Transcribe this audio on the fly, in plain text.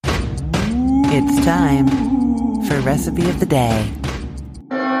It's time for Recipe of the Day.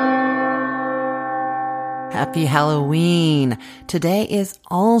 Happy Halloween! Today is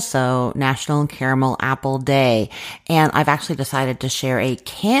also National Caramel Apple Day, and I've actually decided to share a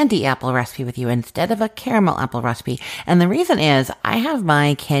candy apple recipe with you instead of a caramel apple recipe. And the reason is I have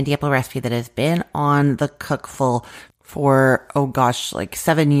my candy apple recipe that has been on the Cookful for, like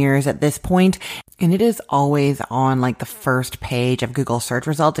 7 years at this point. And it is always on like the first page of Google search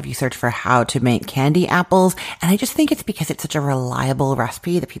results if you search for how to make candy apples. And I just think it's because it's such a reliable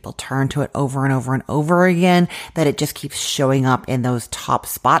recipe that people turn to it over and over and over again that it just keeps showing up in those top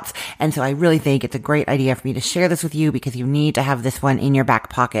spots. And so I really think it's a great idea for me to share this with you because you need to have this one in your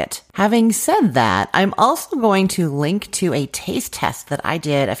back pocket. Having said that, I'm also going to link to a taste test that I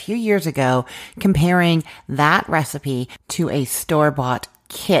did a few years ago comparing that recipe to a store-bought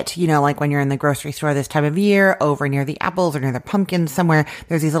kit. You know, like when you're in the grocery store this time of year, over near the apples or near the pumpkins somewhere,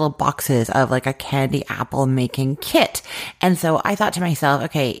 there's these little boxes of like a candy apple making kit. And so I thought to myself,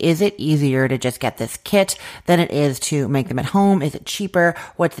 okay, is it easier to just get this kit than it is to make them at home? Is it cheaper?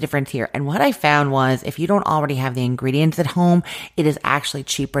 What's the difference here? And what I found was if you don't already have the ingredients at home, it is actually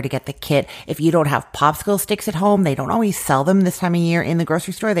cheaper to get the kit. If you don't have popsicle sticks at home, they don't always sell them this time of year in the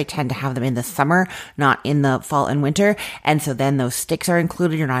grocery store. They tend to have them in the summer, not in the fall and winter. And so then those sticks are included.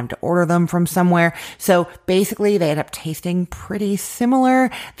 You're not having to order them from somewhere. So basically they end up tasting pretty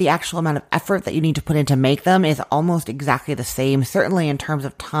similar. The actual amount of effort that you need to put in to make them is almost exactly the same, certainly in terms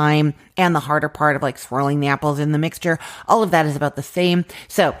of time and the harder part of like swirling the apples in the mixture. All of that is about the same.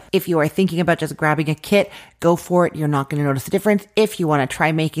 So if you are thinking about just grabbing a kit, go for it. You're not going to notice the difference. If you want to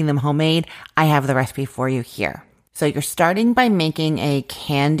try making them homemade, I have the recipe for you here. So you're starting by making a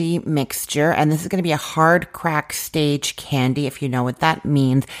candy mixture, and this is going to be a hard crack stage candy, if you know what that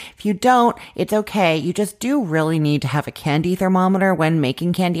means. If you don't, it's okay. You just do really need to have a candy thermometer when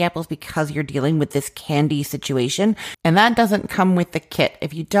making candy apples because you're dealing with this candy situation, and that doesn't come with the kit.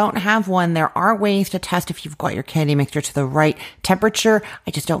 If you don't have one, there are ways to test if you've got your candy mixture to the right temperature.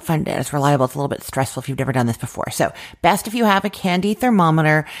 I just don't find it as reliable. It's a little bit stressful if you've never done this before. So best if you have a candy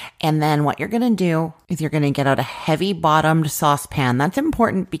thermometer, and then what you're going to do is you're going to get out a heavy bottomed saucepan. That's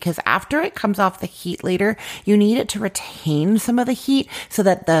important because after it comes off the heat later, you need it to retain some of the heat so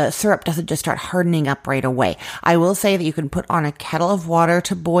that the syrup doesn't just start hardening up right away. I will say that you can put on a kettle of water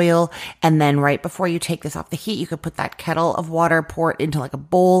to boil, and then right before you take this off the heat, you could put that kettle of water, pour it into like a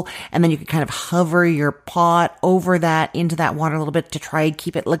bowl, and then you can kind of hover your pot over that into that water a little bit to try and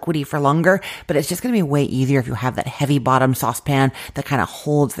keep it liquidy for longer. But it's just going to be way easier if you have that heavy bottom saucepan that kind of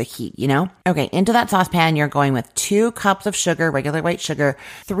holds the heat, you know? Okay, into that saucepan, you're going with 2 cups of sugar, regular white sugar,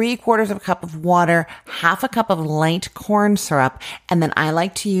 3/4 of a cup of water, half a cup of light corn syrup, and then I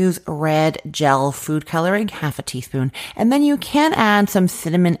like to use red gel food coloring, half a teaspoon. And then you can add some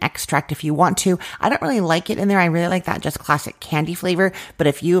cinnamon extract if you want to. I don't really like it in there. I really like that just classic candy flavor. But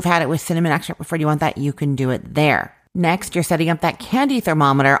if you've had it with cinnamon extract before you want that, you can do it there. Next, you're setting up that candy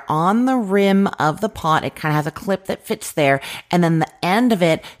thermometer on the rim of the pot. It kind of has a clip that fits there. And then the end of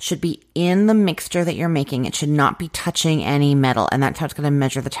it should be in the mixture that you're making. It should not be touching any metal. And that's how it's going to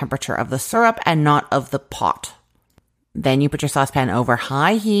measure the temperature of the syrup and not of the pot. Then you put your saucepan over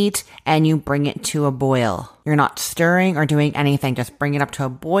high heat and you bring it to a boil. You're not stirring or doing anything. Just bring it up to a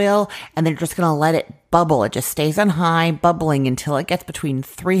boil and then you're just going to let it bubble. It just stays on high, bubbling until it gets between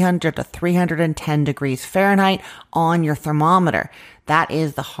 300 to 310 degrees Fahrenheit on your thermometer. That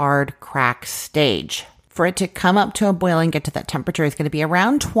is the hard crack stage. For it to come up to a boil and get to that temperature is going to be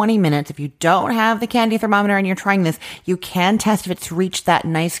around 20 minutes. If you don't have the candy thermometer and you're trying this, you can test if it's reached that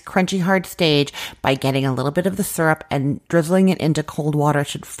nice crunchy hard stage by getting a little bit of the syrup and drizzling it into cold water. It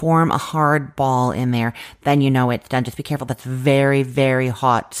should form a hard ball in there. Then you know it's done. Just be careful. That's very, very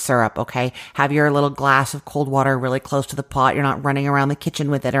hot syrup, okay? Have your little glass of cold water really close to the pot. You're not running around the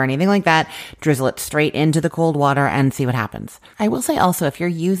kitchen with it or anything like that. Drizzle it straight into the cold water and see what happens. I will say also, if you're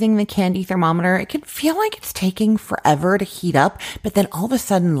using the candy thermometer, it can feel like it's taking forever to heat up, but then all of a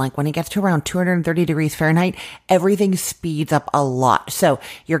sudden, like when it gets to around 230 degrees Fahrenheit, everything speeds up a lot. So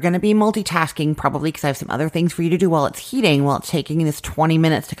you're going to be multitasking probably because I have some other things for you to do while it's heating, while it's taking this 20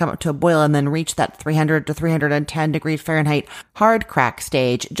 minutes to come up to a boil and then reach that 300 to 310 degrees Fahrenheit hard crack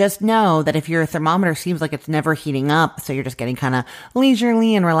stage. Just know that if your thermometer seems like it's never heating up, so you're just getting kind of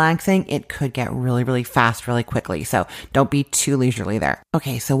leisurely and relaxing, it could get really, really fast really quickly. So don't be too leisurely there.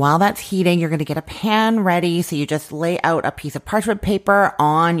 Okay, so while that's heating, you're going to get a pan pan ready. So you just lay out a piece of parchment paper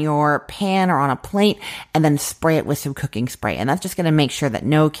on your pan or on a plate and then spray it with some cooking spray. And that's just going to make sure that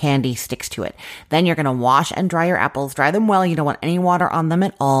no candy sticks to it. Then you're going to wash and dry your apples. Dry them well. You don't want any water on them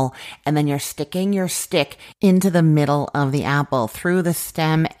at all. And then you're sticking your stick into the middle of the apple through the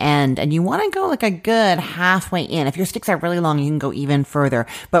stem end. And you want to go like a good halfway in. If your sticks are really long, you can go even further.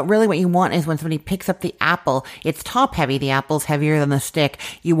 But really what you want is when somebody picks up the apple, it's top heavy. The apple's heavier than the stick.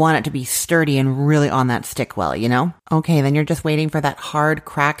 You want it to be sturdy and really on that stick well, you know? Okay, then you're just waiting for that hard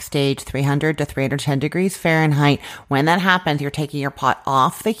crack stage, 300 to 310 degrees Fahrenheit. When that happens, you're taking your pot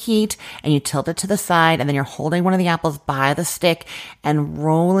off the heat and you tilt it to the side, and then you're holding one of the apples by the stick and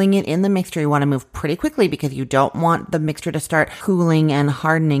rolling it in the mixture. You want to move pretty quickly because you don't want the mixture to start cooling and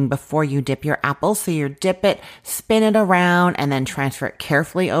hardening before you dip your apples. So you dip it, spin it around, and then transfer it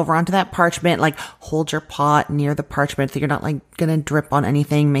carefully over onto that parchment. Like hold your pot near the parchment so you're not like gonna drip on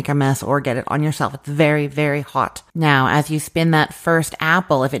anything, make a mess, or get it on yourself. It's very, very hot. Now, as you spin that first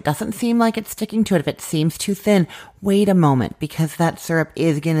apple, if it doesn't seem like it's sticking to it, if it seems too thin, wait a moment because that syrup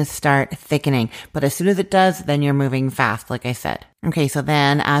is going to start thickening. But as soon as it does, then you're moving fast, like I said. Okay, so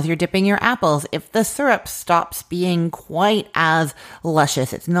then as you're dipping your apples, if the syrup stops being quite as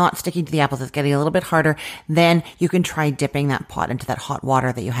luscious, it's not sticking to the apples, it's getting a little bit harder, then you can try dipping that pot into that hot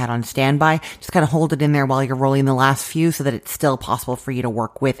water that you had on standby. Just kind of hold it in there while you're rolling the last few so that it's still possible for you to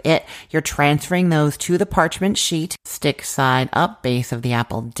work with it. You're transferring those to the parchment sheet, stick side up, base of the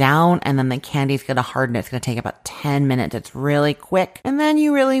apple down, and then the candy's going to harden. It's going to take about 10 minutes. It's really quick. And then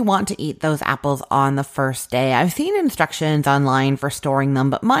you really want to eat those apples on the first day. I've seen instructions online for storing them,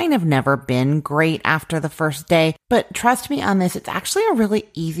 but mine have never been great after the first day. But trust me on this, it's actually a really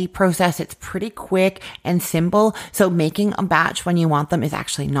easy process. It's pretty quick and simple. So making a batch when you want them is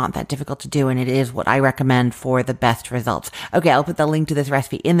actually not that difficult to do, and it is what I recommend for the best results. Okay, I'll put the link to this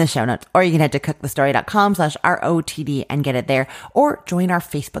recipe in the show notes, or you can head to cookthestory.com/ROTD and get it there, or join our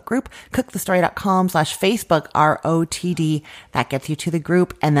Facebook group, cookthestory.com/Facebook ROTD. That gets you to the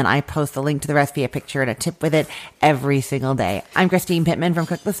group, and then I post the link to the recipe, a picture, and a tip with it every single day. I'm Christine Pittman from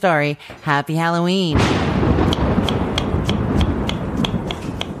Cook the Story. Happy Halloween.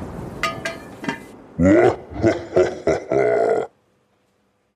 Yeah.